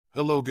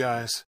Hello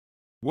guys,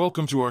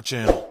 welcome to our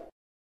channel.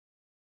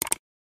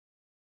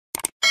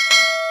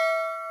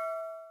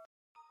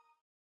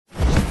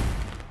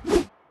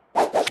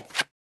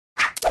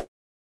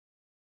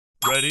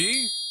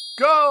 Ready?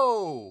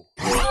 Go!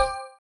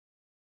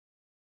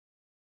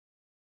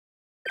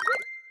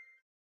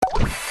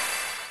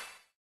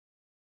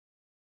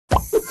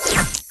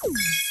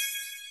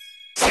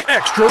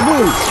 Extra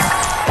move!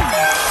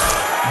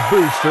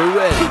 Booster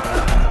ready!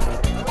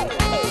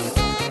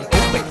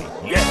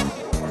 Yeah!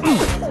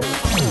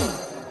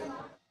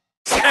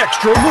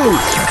 Extra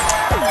move!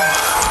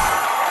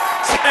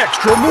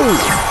 Extra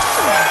move!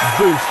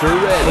 Booster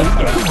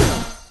ready!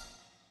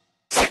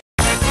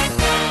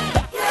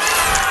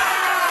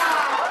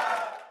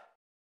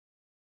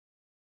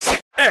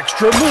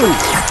 Extra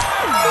move!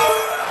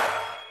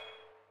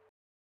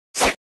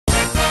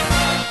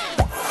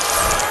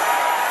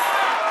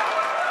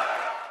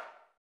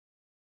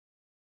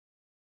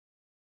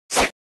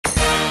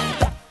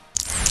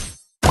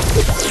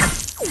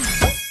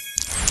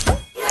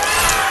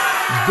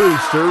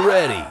 Booster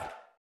ready!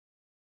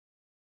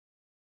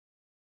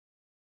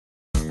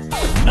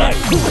 Nice!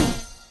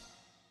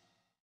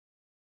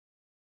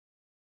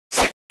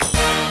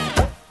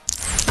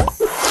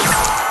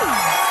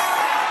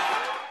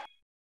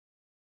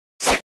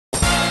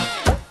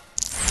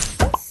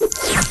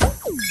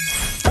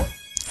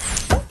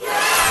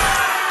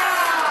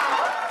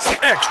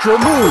 Extra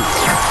move!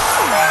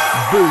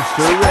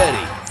 Booster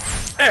ready!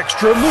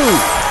 Extra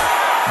move!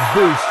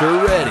 Booster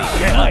ready!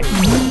 Nice!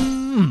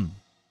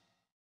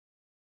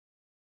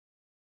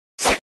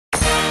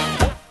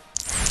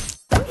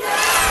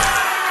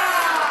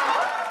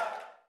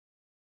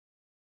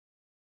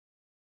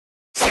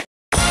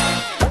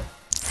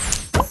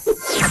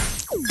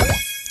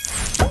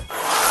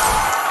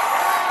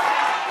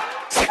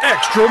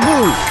 Extra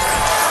move!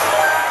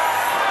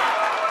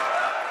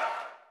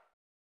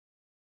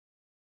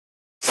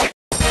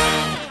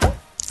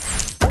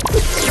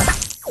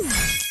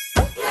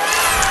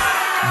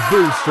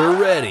 Booster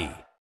ready!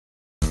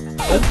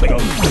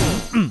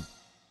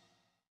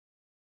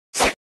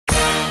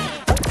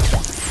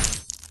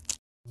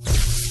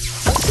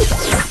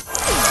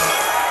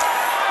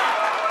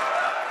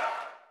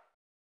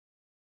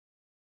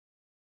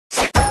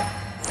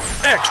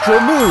 Extra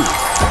move!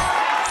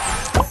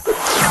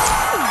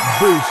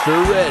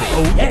 Booster ready!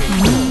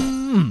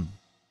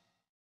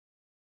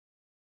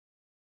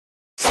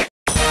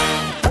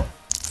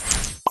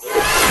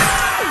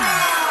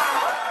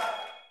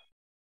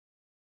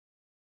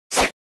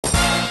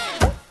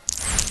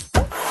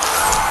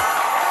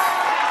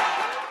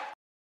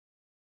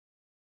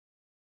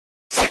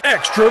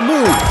 Extra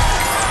move!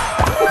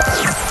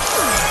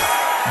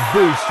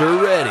 Booster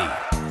ready!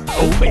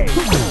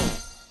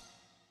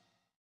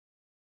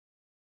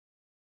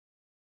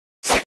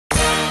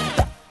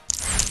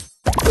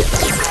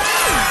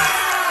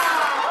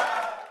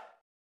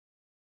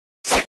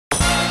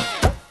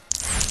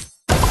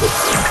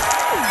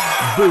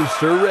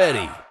 Booster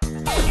ready!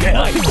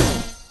 Nice!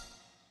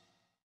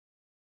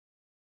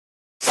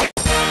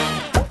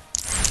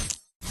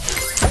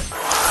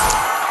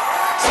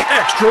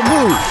 Extra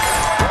move!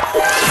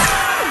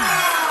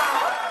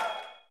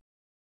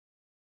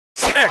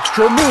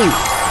 Extra move!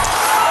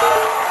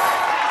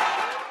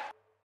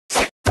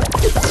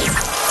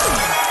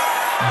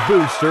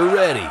 Booster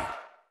ready!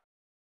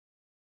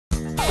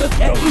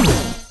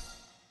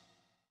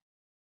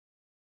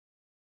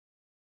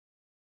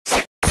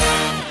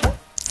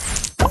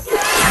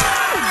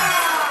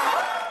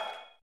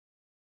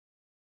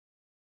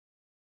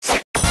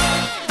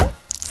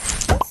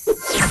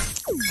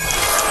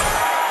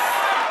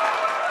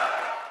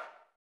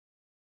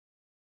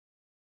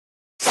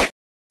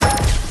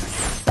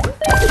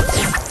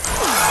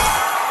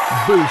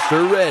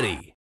 Booster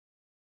ready!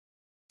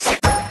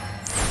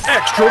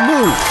 Extra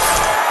move!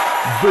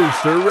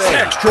 Booster ready!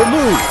 Extra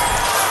move!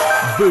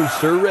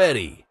 Booster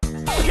ready!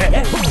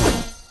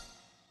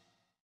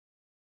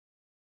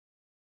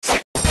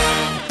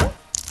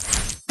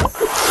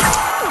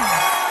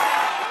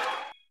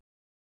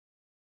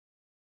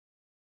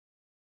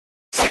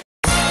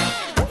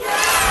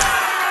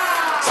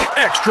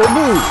 Extra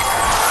move!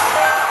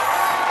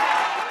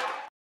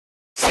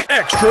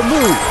 Extra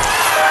move!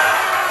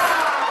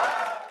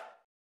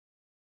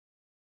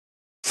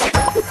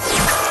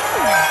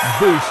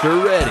 Booster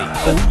ready!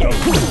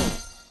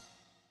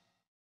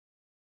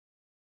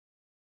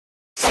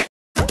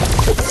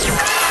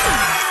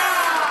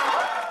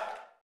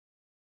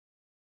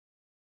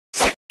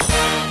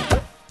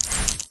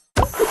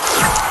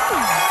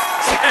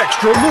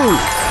 Extra move!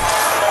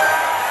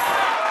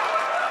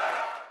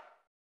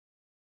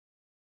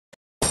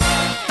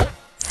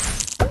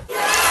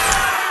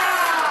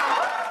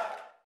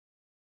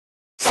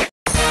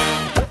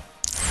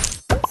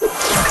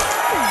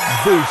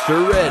 Booster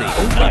ready!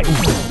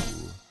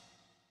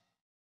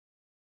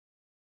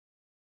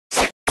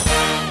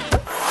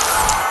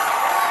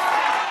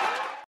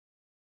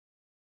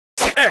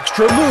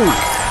 Extra move!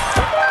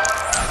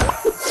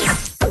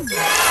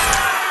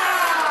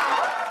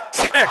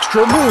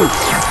 Extra move!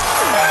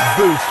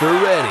 Booster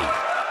ready.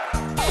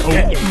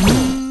 Yeah.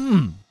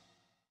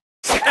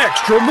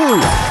 Extra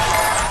move.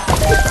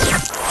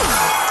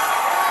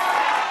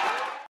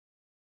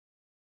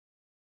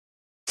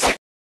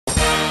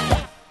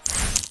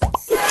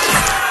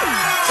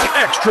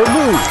 Extra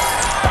move.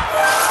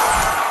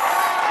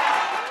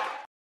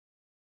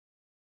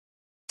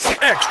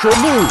 Extra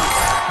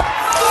move.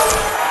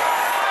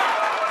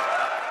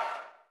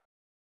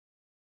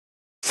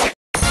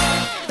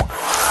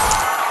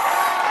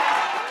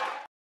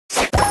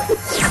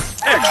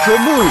 Extra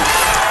move.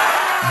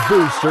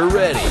 Booster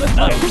ready.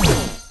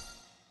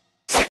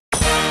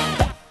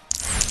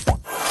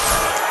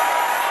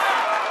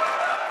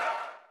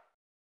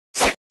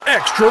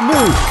 Extra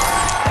move.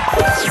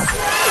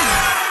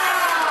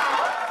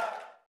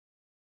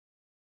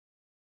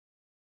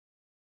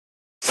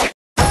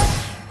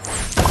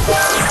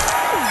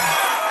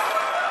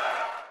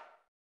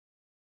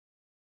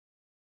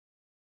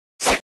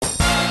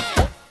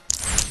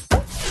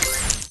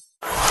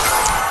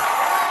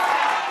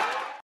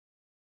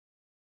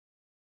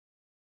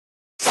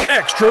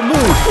 Extra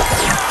move.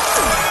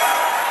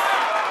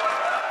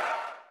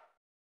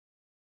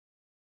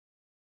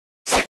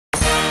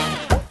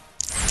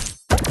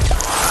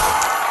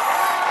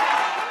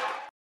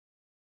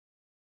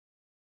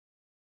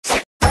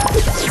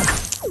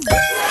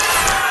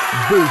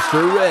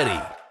 Booster ready.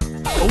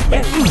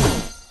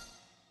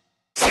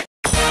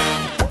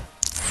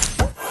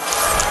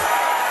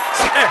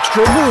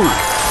 Extra move.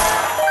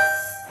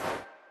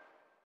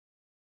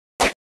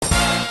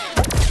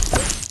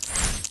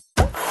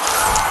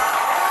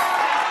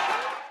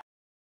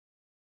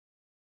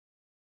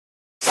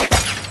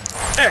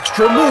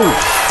 Extra move.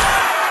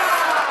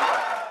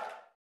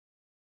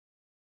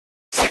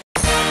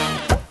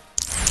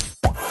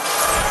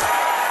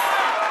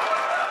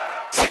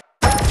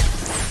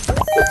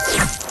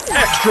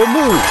 Extra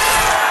move.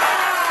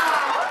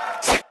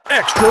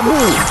 Extra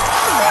move.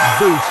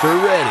 Booster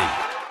ready.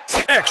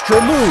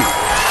 Extra move.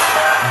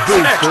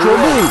 Booster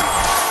move.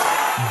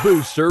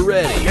 Booster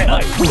ready.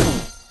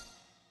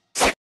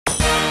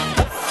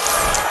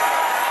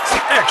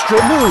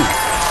 Extra move.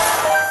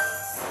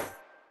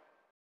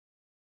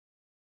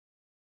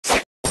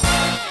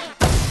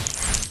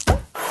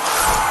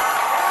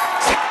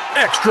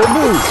 Extra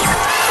move.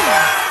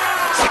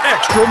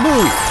 Extra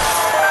move.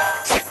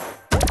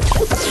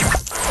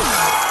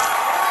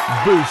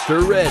 Booster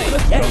ready.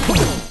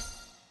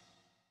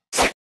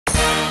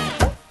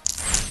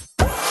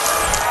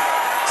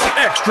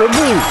 Extra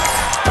move.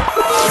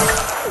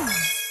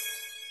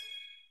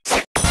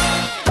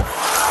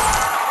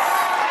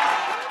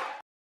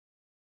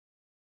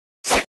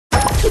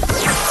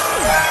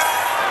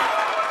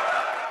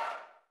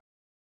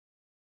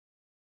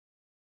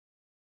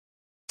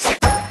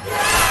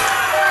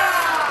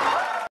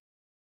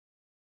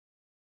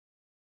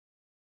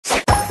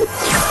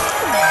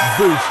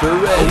 Booster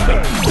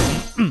ready.